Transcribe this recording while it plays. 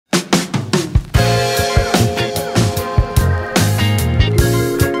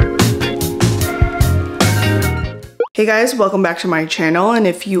Hey guys, welcome back to my channel, and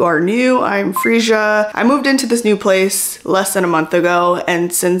if you are new, I'm Freesia. I moved into this new place less than a month ago,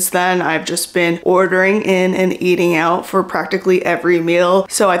 and since then I've just been ordering in and eating out for practically every meal,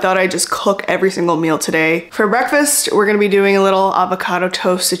 so I thought I'd just cook every single meal today. For breakfast, we're gonna be doing a little avocado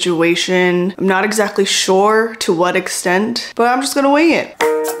toast situation. I'm not exactly sure to what extent, but I'm just gonna wing it.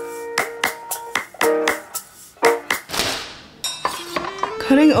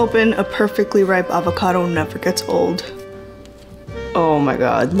 Cutting open a perfectly ripe avocado never gets old. Oh my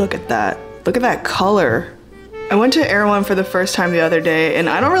god, look at that. Look at that color. I went to Erewhon for the first time the other day, and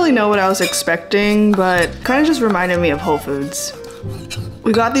I don't really know what I was expecting, but kind of just reminded me of Whole Foods.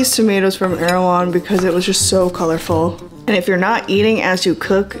 We got these tomatoes from Erewhon because it was just so colorful. And if you're not eating as you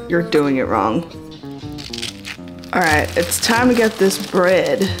cook, you're doing it wrong. Alright, it's time to get this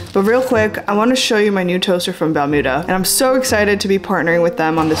bread. But real quick, I want to show you my new toaster from Bermuda, and I'm so excited to be partnering with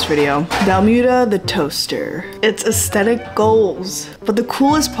them on this video. Bermuda the toaster. It's aesthetic goals. But the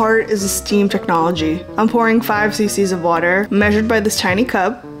coolest part is the steam technology. I'm pouring 5 cc's of water, measured by this tiny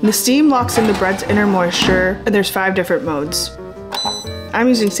cup. The steam locks in the bread's inner moisture, and there's 5 different modes. I'm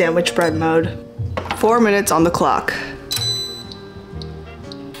using sandwich bread mode. 4 minutes on the clock.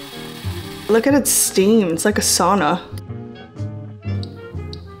 Look at its steam, it's like a sauna.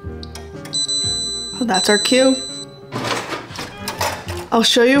 Well, that's our cue. I'll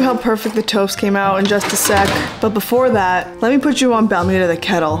show you how perfect the toast came out in just a sec, but before that, let me put you on Bermuda the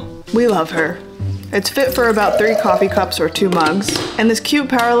kettle. We love her. It's fit for about 3 coffee cups or 2 mugs, and this cute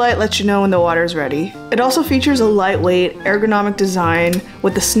power light lets you know when the water's ready. It also features a lightweight, ergonomic design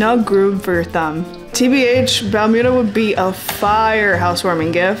with a snug groove for your thumb. TBH, Bermuda would be a fire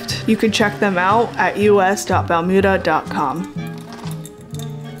housewarming gift. You can check them out at us.bermuda.com.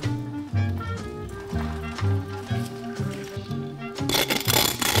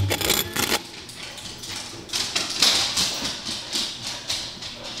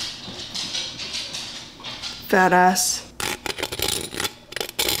 Fat ass.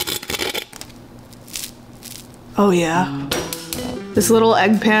 Oh yeah. This little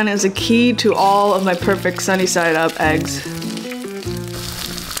egg pan is a key to all of my perfect sunny side up eggs.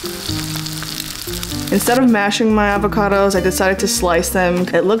 Instead of mashing my avocados, I decided to slice them.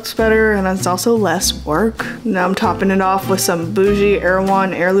 It looks better and it's also less work. Now I'm topping it off with some bougie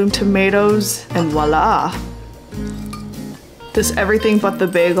Erewhon heirloom tomatoes, and voila! This everything but the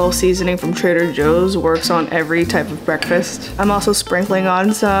bagel seasoning from Trader Joe's works on every type of breakfast. I'm also sprinkling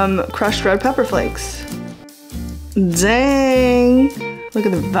on some crushed red pepper flakes. Dang! Look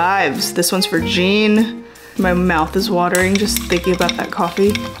at the vibes. This one's for Jean. My mouth is watering just thinking about that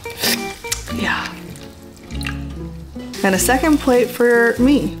coffee. Yeah. And a second plate for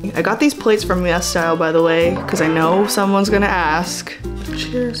me. I got these plates from Yes Style, by the way, because I know someone's gonna ask.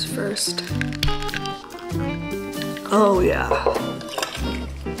 Cheers first. Oh yeah.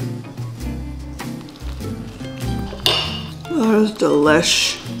 That is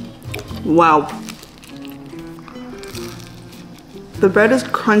delish. Wow. The bread is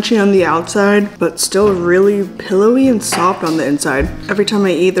crunchy on the outside, but still really pillowy and soft on the inside. Every time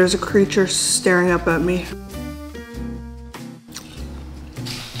I eat, there's a creature staring up at me.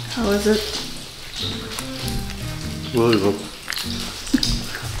 How is it? Really good.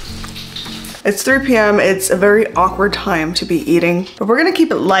 It's 3 p.m. It's a very awkward time to be eating, but we're gonna keep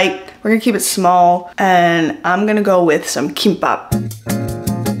it light, we're gonna keep it small, and I'm gonna go with some kimbap.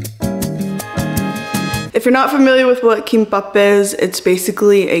 If you're not familiar with what kimbap is, it's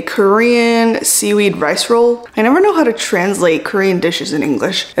basically a Korean seaweed rice roll. I never know how to translate Korean dishes in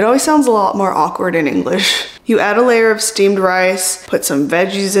English. It always sounds a lot more awkward in English. You add a layer of steamed rice, put some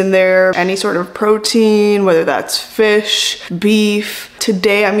veggies in there, any sort of protein, whether that's fish, beef.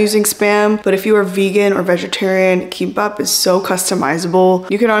 Today I'm using Spam, but if you are vegan or vegetarian, kimbap is so customizable.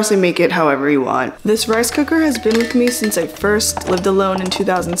 You can honestly make it however you want. This rice cooker has been with me since I first lived alone in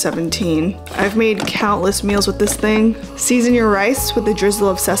 2017. I've made countless meals with this thing. Season your rice with a drizzle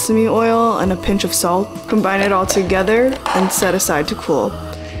of sesame oil and a pinch of salt. Combine it all together and set aside to cool.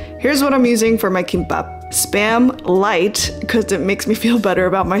 Here's what I'm using for my kimbap. Spam light, because it makes me feel better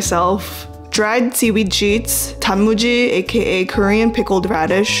about myself. Dried seaweed sheets, 단무지, aka Korean pickled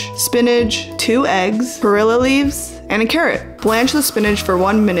radish, spinach, 2 eggs, perilla leaves, and a carrot. Blanch the spinach for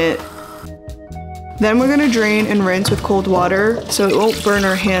 1 minute. Then we're gonna drain and rinse with cold water so it won't burn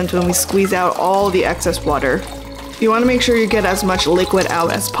our hands when we squeeze out all the excess water. You wanna make sure you get as much liquid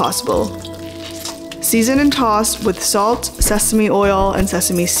out as possible. Season and toss with salt, sesame oil, and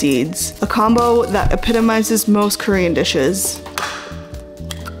sesame seeds, a combo that epitomizes most Korean dishes.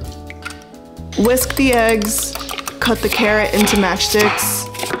 Whisk the eggs, cut the carrot into matchsticks,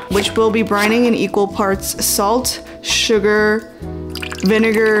 which we'll be brining in equal parts salt, sugar,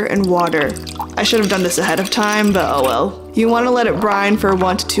 vinegar, and water. I should have done this ahead of time, but oh well. You want to let it brine for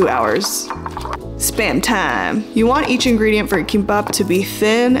 1 to 2 hours. Spam time. You want each ingredient for your kimbap to be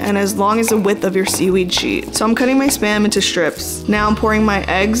thin and as long as the width of your seaweed sheet. So I'm cutting my spam into strips. Now I'm pouring my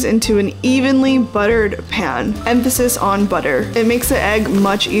eggs into an evenly buttered pan. Emphasis on butter. It makes the egg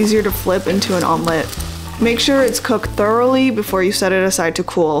much easier to flip into an omelet. Make sure it's cooked thoroughly before you set it aside to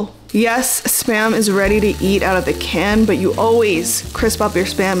cool. Yes, spam is ready to eat out of the can, but you always crisp up your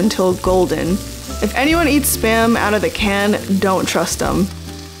spam until golden. If anyone eats spam out of the can, don't trust them.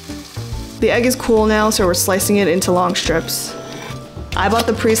 The egg is cool now, so we're slicing it into long strips. I bought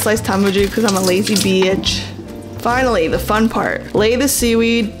the pre-sliced tanmuji because I'm a lazy bitch. Finally, the fun part. Lay the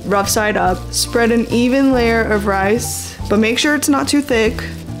seaweed rough side up, spread an even layer of rice, but make sure it's not too thick.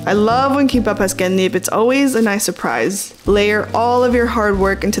 I love when kimbap has gendip, it's always a nice surprise. Layer all of your hard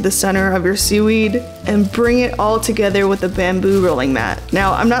work into the center of your seaweed and bring it all together with a bamboo rolling mat.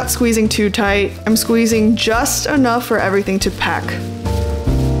 Now, I'm not squeezing too tight, I'm squeezing just enough for everything to pack.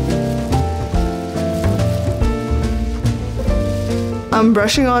 I'm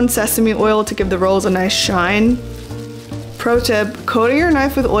brushing on sesame oil to give the rolls a nice shine. Pro tip, coating your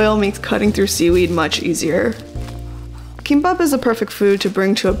knife with oil makes cutting through seaweed much easier. Kimbap is a perfect food to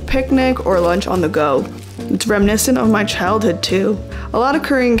bring to a picnic or lunch on the go. It's reminiscent of my childhood too. A lot of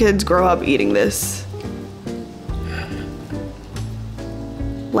Korean kids grow up eating this.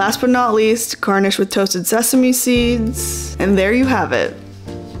 Last but not least, garnish with toasted sesame seeds, and there you have it.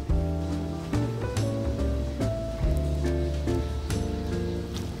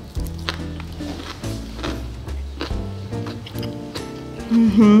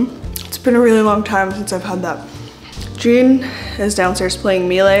 It's been a really long time since I've had that. Jean is downstairs playing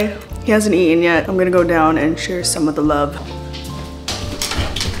melee. He hasn't eaten yet. I'm gonna go down and share some of the love.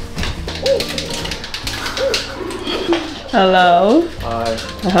 Hello. Hi.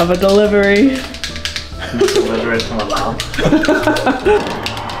 I have a delivery. Deliver it from my mom.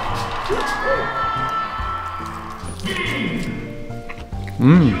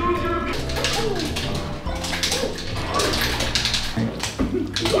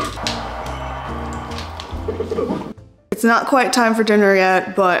 It's not quite time for dinner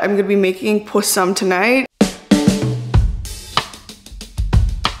yet, but I'm gonna be making bossam tonight.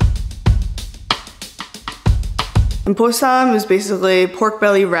 And bossam is basically pork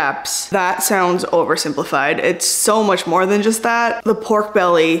belly wraps. That sounds oversimplified. It's so much more than just that. The pork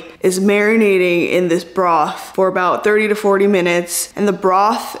belly is marinating in this broth for about 30 to 40 minutes, and the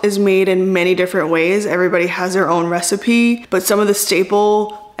broth is made in many different ways. Everybody has their own recipe, but some of the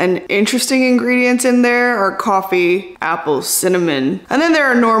staple and interesting ingredients in there are coffee, apples, cinnamon. And then there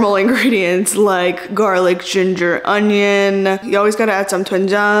are normal ingredients like garlic, ginger, onion. You always gotta add some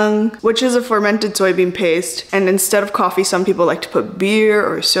doenjang, which is a fermented soybean paste. And instead of coffee, some people like to put beer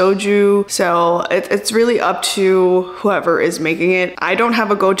or soju. So it's really up to whoever is making it. I don't have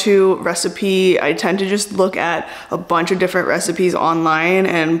a go-to recipe. I tend to just look at a bunch of different recipes online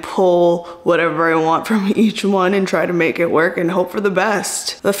and pull whatever I want from each one and try to make it work and hope for the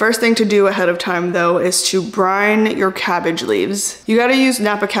best. The first thing to do ahead of time though is to brine your cabbage leaves. You gotta use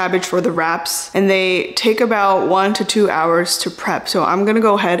napa cabbage for the wraps, and they take about 1 to 2 hours to prep. So I'm gonna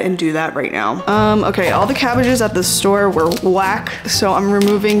go ahead and do that right now. Okay, all the cabbages at the store were whack, so I'm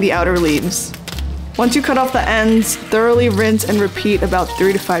removing the outer leaves. Once you cut off the ends, thoroughly rinse and repeat about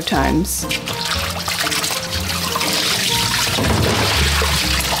 3 to 5 times.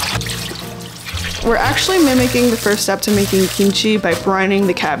 We're actually mimicking the first step to making kimchi by brining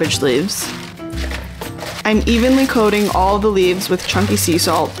the cabbage leaves. I'm evenly coating all the leaves with chunky sea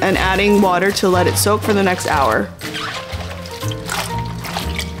salt and adding water to let it soak for the next hour.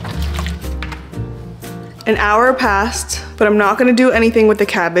 An hour passed, but I'm not gonna do anything with the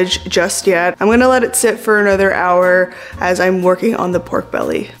cabbage just yet. I'm gonna let it sit for another hour as I'm working on the pork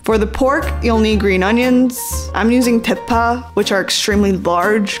belly. For the pork, you'll need green onions. I'm using daepa, which are extremely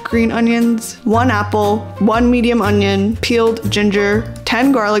large green onions, 1 apple, 1 medium onion, peeled ginger,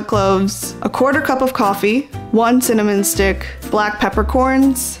 10 garlic cloves, a 1/4 cup of coffee, 1 cinnamon stick, black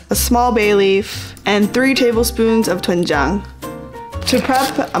peppercorns, a small bay leaf, and 3 tablespoons of doenjang. To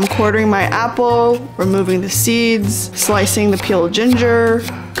prep, I'm quartering my apple, removing the seeds, slicing the peeled ginger,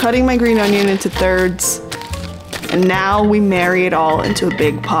 cutting my green onion into thirds, and now we marry it all into a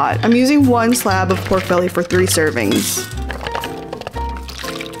big pot. I'm using 1 slab of pork belly for 3 servings.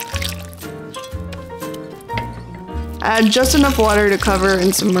 Add just enough water to cover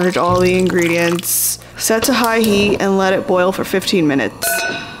and submerge all the ingredients. Set to high heat and let it boil for 15 minutes.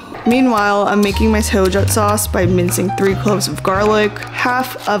 Meanwhile, I'm making my seojeot sauce by mincing 3 cloves of garlic,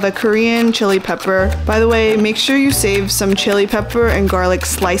 half of a Korean chili pepper. By the way, make sure you save some chili pepper and garlic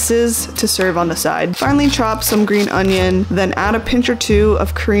slices to serve on the side. Finely chop some green onion, then add a pinch or 2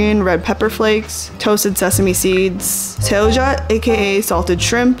 of Korean red pepper flakes, toasted sesame seeds, seojeot, aka salted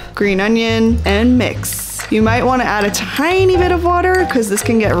shrimp, green onion, and mix. You might want to add a tiny bit of water because this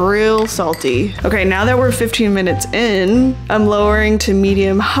can get real salty. Okay, now that we're 15 minutes in, I'm lowering to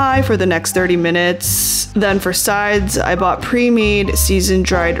medium-high for the next 30 minutes. Then for sides, I bought pre-made seasoned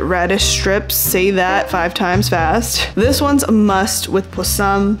dried radish strips. Say that 5 times fast. This one's a must with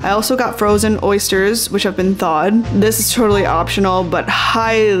bossam. I also got frozen oysters, which have been thawed. This is totally optional, but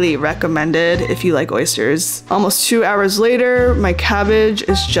highly recommended if you like oysters. Almost 2 hours later, my cabbage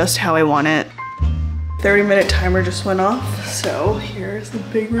is just how I want it. 30-minute timer just went off, so here's the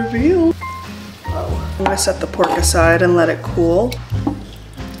big reveal. Oh, I'm gonna set the pork aside and let it cool.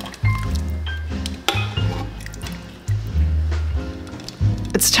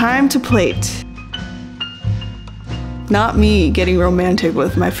 It's time to plate. Not me getting romantic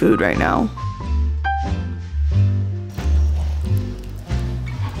with my food right now.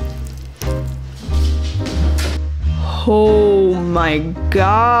 Oh my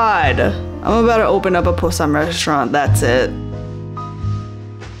god. I'm about to open up a bossam restaurant, that's it.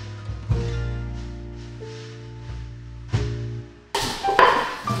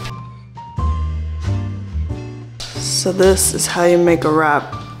 So this is how you make a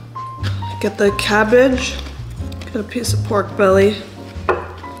wrap. Get the cabbage, get a piece of pork belly,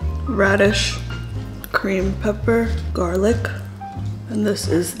 radish, cream pepper, garlic, and this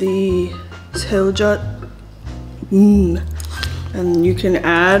is the seojeot. And you can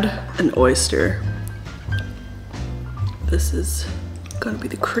add an oyster. This is gonna be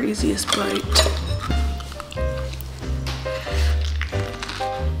the craziest bite.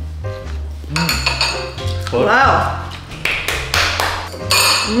 Wow.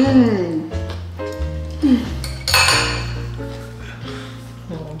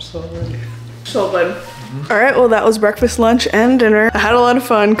 Oh, I'm so ready. So good. All right, well that was breakfast, lunch, and dinner. I had a lot of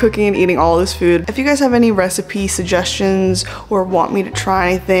fun cooking and eating all this food. If you guys have any recipe suggestions or want me to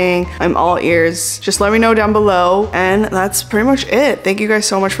try anything, I'm all ears. Just let me know down below. And that's pretty much it. Thank you guys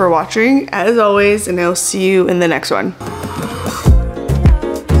so much for watching, as always, and I'll see you in the next one.